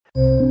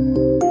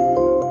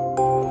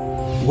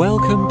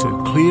Welcome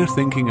to Clear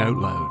Thinking Out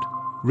Loud,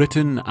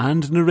 written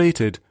and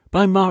narrated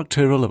by Mark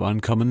Tyrrell of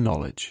Uncommon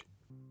Knowledge.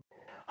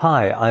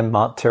 Hi, I'm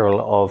Mark Tyrrell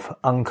of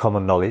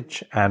Uncommon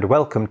Knowledge, and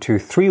welcome to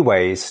 3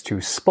 ways to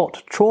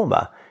spot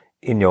trauma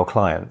in your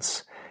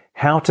clients.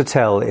 How to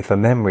tell if a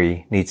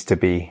memory needs to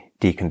be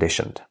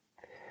deconditioned.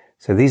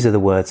 So these are the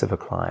words of a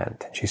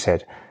client. She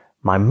said,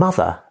 "My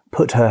mother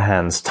put her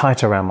hands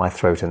tight around my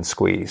throat and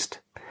squeezed,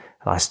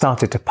 and I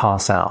started to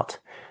pass out.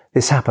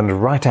 This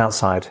happened right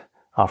outside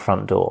our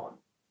front door.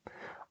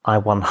 I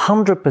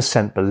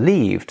 100%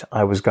 believed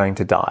I was going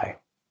to die.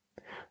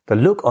 The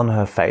look on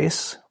her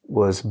face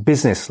was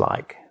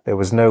businesslike. There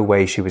was no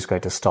way she was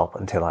going to stop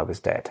until I was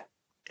dead."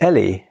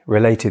 Ellie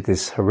related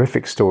this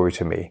horrific story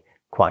to me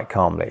quite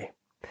calmly.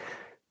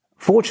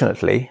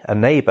 Fortunately, a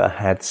neighbour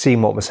had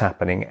seen what was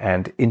happening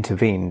and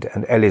intervened,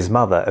 and Ellie's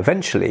mother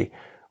eventually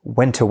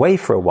went away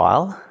for a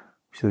while,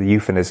 which is a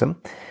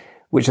euphemism,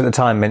 which at the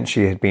time meant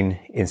she had been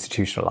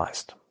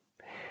institutionalised.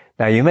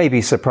 Now, you may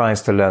be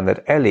surprised to learn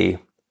that Ellie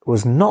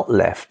was not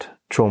left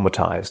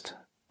traumatised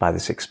by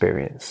this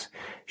experience.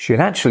 She had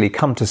actually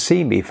come to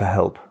see me for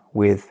help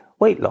with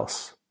weight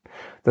loss.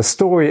 The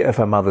story of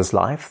her mother's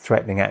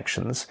life-threatening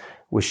actions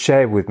was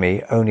shared with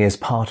me only as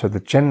part of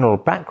the general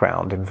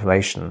background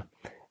information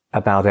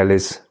about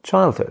Ellie's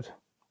childhood.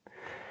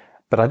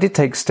 But I did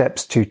take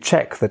steps to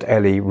check that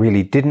Ellie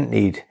really didn't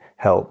need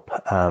help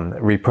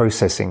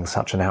reprocessing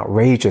such an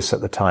outrageous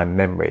at the time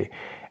memory,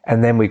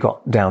 and then we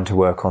got down to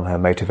work on her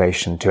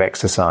motivation to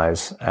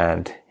exercise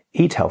and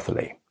eat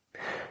healthily.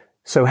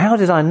 So how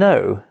did I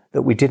know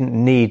that we didn't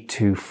need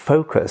to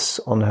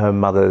focus on her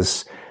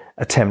mother's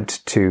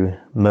attempt to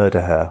murder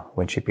her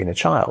when she'd been a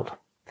child?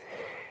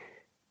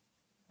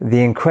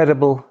 The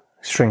incredible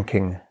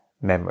shrinking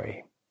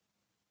memory.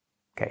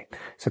 Okay,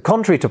 so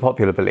contrary to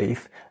popular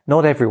belief,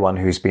 not everyone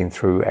who's been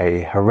through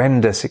a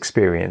horrendous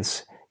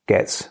experience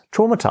gets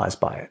traumatized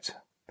by it.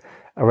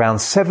 Around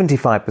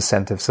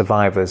 75% of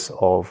survivors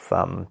of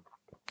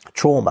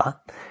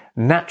trauma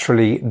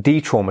naturally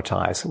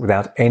de-traumatize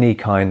without any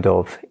kind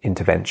of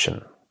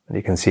intervention. And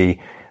you can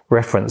see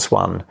reference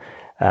 1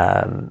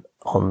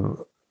 on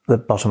the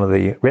bottom of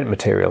the written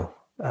material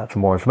for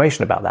more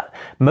information about that.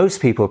 Most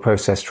people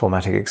process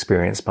traumatic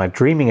experience by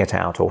dreaming it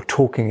out or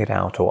talking it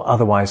out or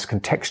otherwise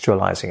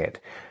contextualizing it,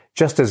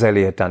 just as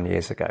Ellie had done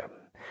years ago.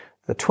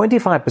 The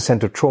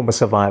 25% of trauma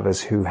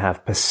survivors who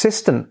have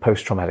persistent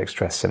post-traumatic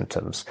stress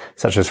symptoms,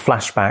 such as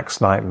flashbacks,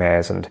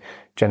 nightmares, and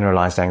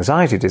generalized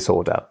anxiety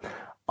disorder,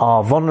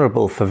 are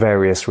vulnerable for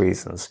various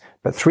reasons,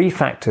 but 3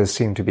 factors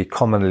seem to be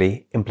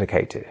commonly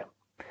implicated.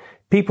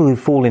 People who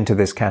fall into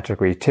this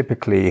category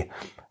typically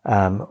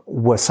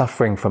were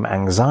suffering from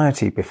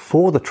anxiety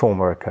before the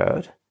trauma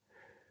occurred,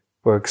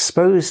 were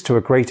exposed to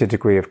a greater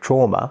degree of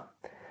trauma,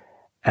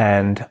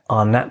 and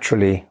are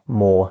naturally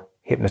more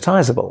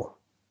hypnotizable.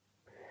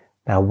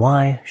 Now,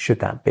 why should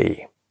that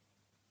be?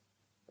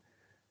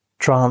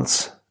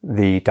 Trance,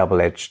 the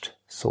double-edged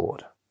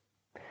sword.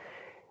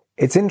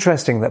 It's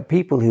interesting that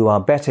people who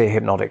are better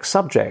hypnotic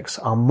subjects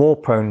are more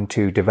prone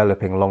to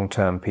developing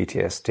long-term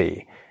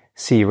PTSD.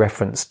 See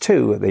reference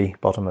 2 at the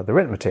bottom of the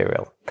written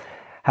material.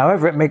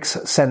 However, it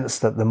makes sense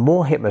that the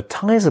more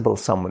hypnotizable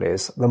someone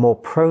is, the more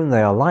prone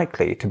they are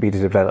likely to be to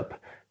develop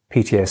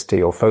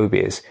PTSD or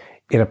phobias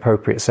in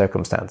appropriate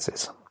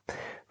circumstances.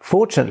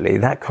 Fortunately,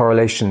 that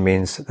correlation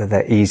means that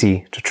they're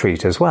easy to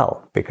treat as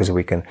well, because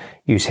we can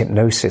use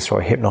hypnosis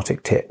or a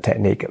hypnotic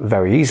technique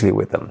very easily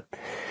with them.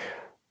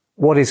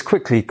 What is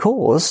quickly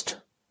caused,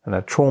 and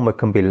a trauma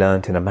can be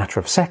learned in a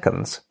matter of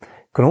seconds,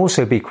 can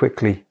also be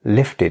quickly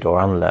lifted or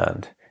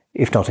unlearned,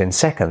 if not in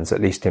seconds, at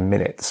least in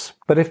minutes.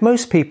 But if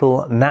most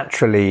people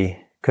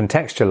naturally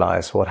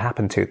contextualize what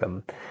happened to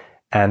them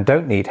and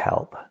don't need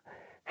help,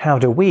 how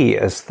do we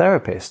as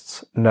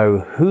therapists know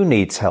who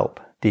needs help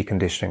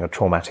deconditioning a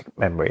traumatic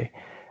memory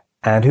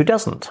and who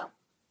doesn't?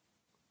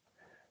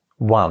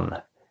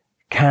 1.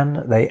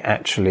 Can they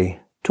actually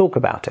talk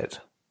about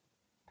it?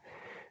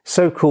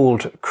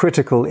 So-called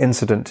critical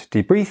incident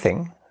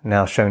debriefing,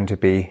 now shown to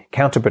be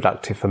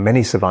counterproductive for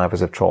many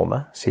survivors of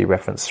trauma, see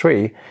reference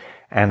 3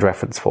 and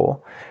reference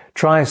 4,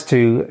 tries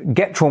to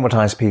get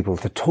traumatized people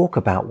to talk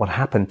about what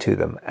happened to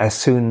them as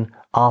soon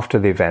after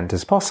the event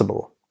as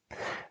possible.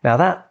 Now,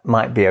 that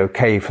might be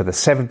okay for the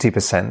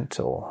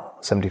 70% or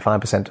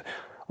 75%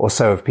 or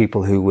so of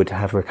people who would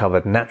have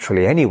recovered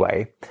naturally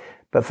anyway,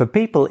 but for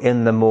people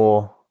in the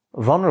more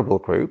vulnerable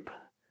group,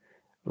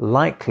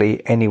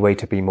 likely anyway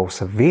to be more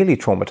severely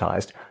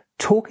traumatized,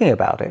 talking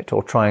about it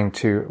or trying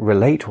to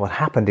relate what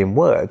happened in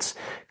words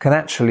can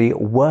actually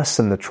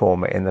worsen the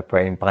trauma in the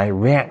brain by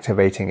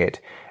reactivating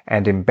it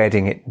and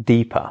embedding it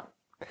deeper.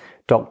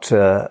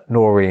 Dr.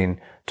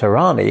 Noreen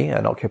Tehrani,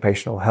 an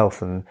occupational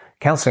health and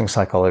counseling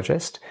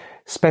psychologist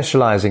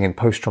specializing in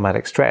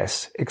post-traumatic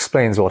stress,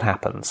 explains what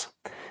happens.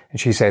 And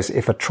she says,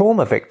 if a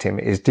trauma victim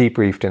is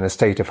debriefed in a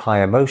state of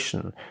high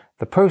emotion,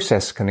 the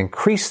process can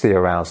increase the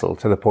arousal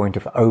to the point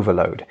of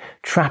overload,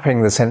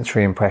 trapping the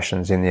sensory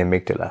impressions in the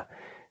amygdala.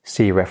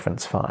 See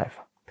reference 5.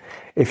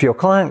 If your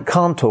client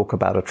can't talk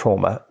about a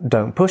trauma,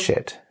 don't push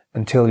it.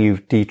 until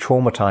you've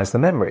de-traumatized the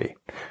memory.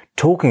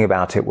 Talking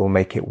about it will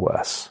make it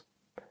worse.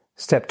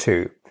 Step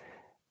 2.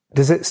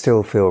 Does it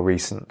still feel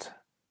recent?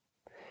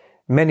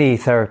 Many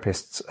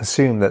therapists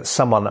assume that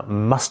someone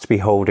must be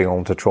holding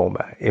on to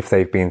trauma if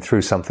they've been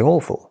through something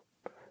awful.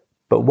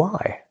 But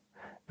why?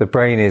 The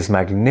brain is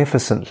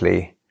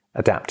magnificently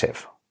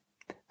adaptive.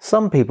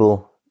 Some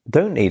people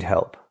don't need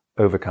help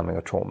overcoming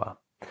a trauma.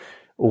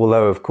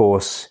 Although, of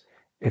course,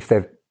 if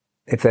there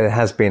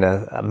has been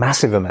a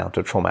massive amount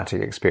of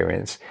traumatic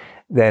experience,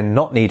 then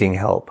not needing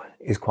help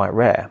is quite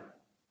rare.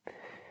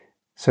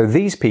 So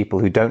these people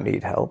who don't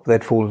need help,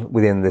 they'd fall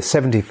within the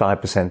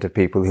 75% of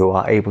people who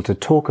are able to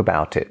talk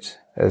about it,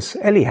 as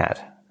Ellie had.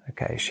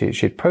 Okay,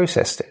 she'd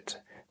processed it.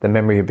 The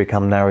memory had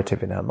become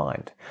narrative in her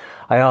mind.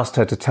 I asked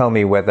her to tell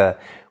me whether,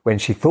 when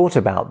she thought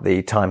about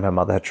the time her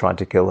mother had tried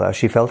to kill her,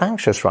 she felt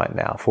anxious right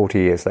now, 40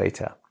 years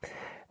later.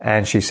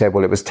 And she said,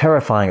 well, it was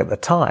terrifying at the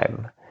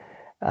time.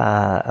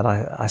 And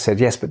I said,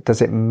 yes, but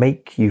does it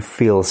make you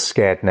feel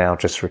scared now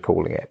just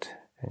recalling it?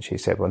 And she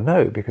said, well,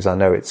 no, because I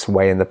know it's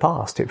way in the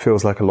past. It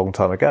feels like a long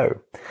time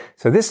ago.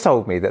 So this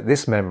told me that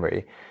this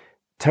memory,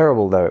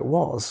 terrible though it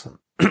was,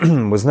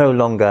 was no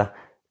longer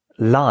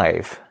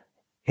live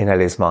in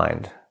Ellie's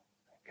mind.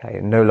 Okay,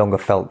 it no longer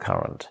felt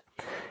current.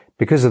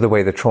 Because of the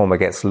way the trauma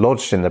gets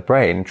lodged in the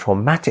brain,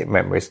 traumatic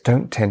memories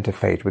don't tend to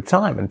fade with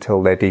time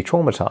until they're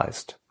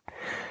de-traumatized.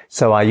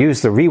 So I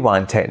use the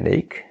rewind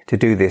technique to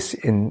do this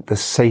in the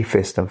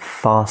safest and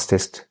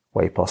fastest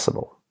way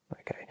possible.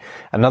 Okay.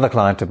 Another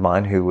client of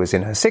mine who was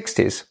in her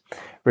 60s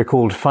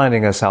recalled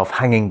finding herself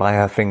hanging by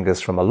her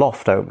fingers from a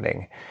loft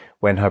opening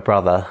when her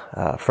brother,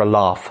 for a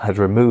laugh, had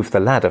removed the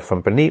ladder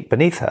from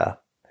beneath her.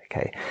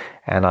 Okay.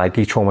 And I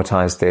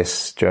de-traumatized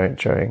this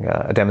during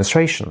a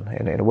demonstration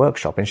in a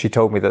workshop. And she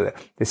told me that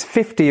this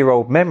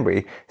 50-year-old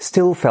memory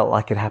still felt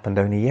like it happened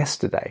only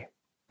yesterday.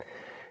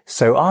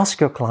 So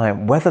ask your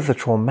client whether the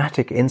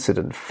traumatic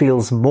incident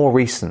feels more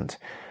recent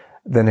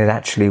than it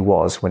actually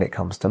was when it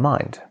comes to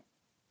mind.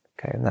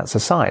 Okay, and that's a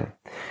sign.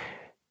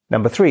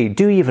 Number 3,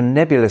 do even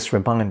nebulous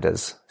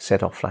reminders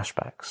set off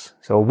flashbacks?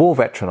 So a war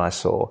veteran I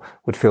saw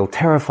would feel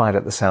terrified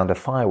at the sound of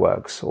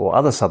fireworks or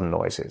other sudden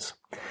noises.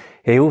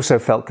 He also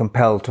felt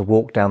compelled to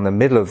walk down the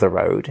middle of the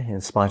road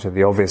in spite of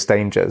the obvious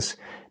dangers,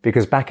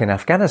 because back in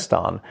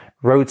Afghanistan,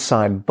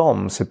 roadside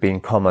bombs had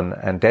been common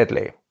and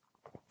deadly.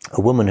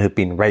 A woman who'd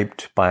been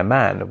raped by a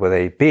man with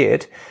a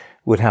beard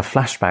would have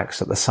flashbacks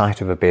at the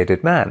sight of a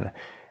bearded man.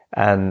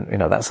 And,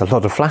 that's a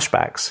lot of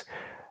flashbacks.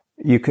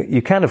 You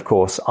can, of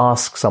course,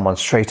 ask someone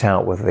straight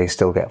out whether they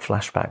still get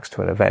flashbacks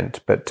to an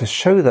event, but to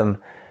show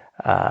them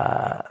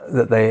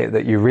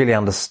that you really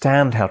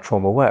understand how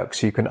trauma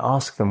works, you can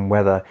ask them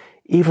whether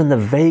even the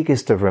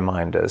vaguest of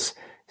reminders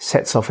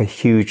sets off a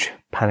huge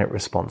panic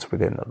response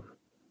within them.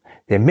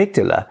 The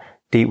amygdala,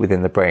 deep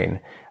within the brain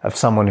of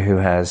someone who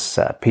has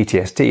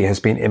PTSD, has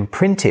been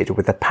imprinted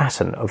with the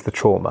pattern of the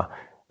trauma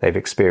they've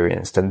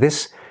experienced, and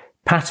this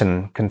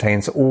pattern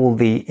contains all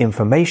the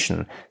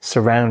information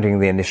surrounding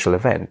the initial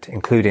event,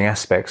 including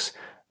aspects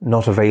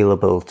not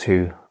available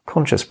to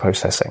conscious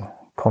processing,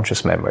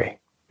 conscious memory.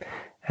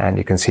 And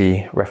you can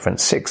see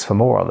reference 6 for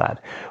more on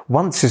that.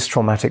 Once this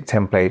traumatic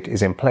template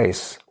is in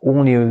place,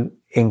 all new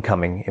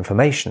incoming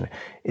information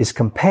is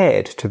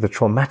compared to the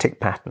traumatic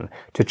pattern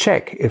to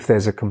check if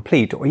there's a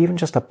complete or even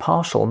just a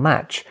partial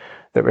match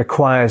that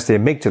requires the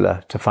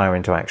amygdala to fire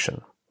into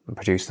action and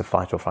produce the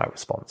fight or flight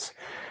response.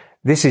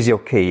 This is your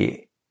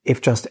key.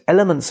 If just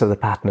elements of the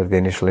pattern of the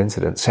initial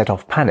incident set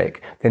off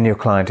panic, then your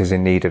client is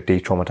in need of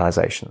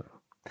de-traumatization.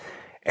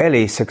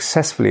 Ellie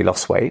successfully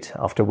lost weight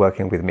after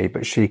working with me,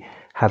 but she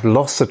had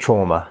lost the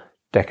trauma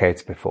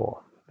decades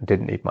before and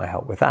didn't need my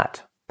help with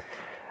that.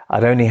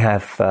 I'd only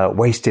have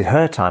wasted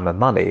her time and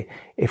money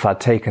if I'd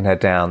taken her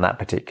down that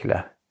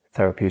particular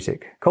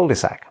therapeutic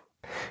cul-de-sac.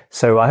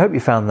 So I hope you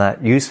found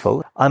that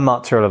useful. I'm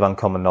Mark Tyrrell of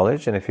Uncommon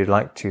Knowledge, and if you'd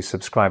like to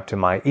subscribe to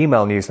my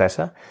email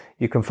newsletter,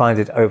 you can find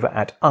it over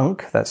at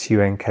unk.com/blog.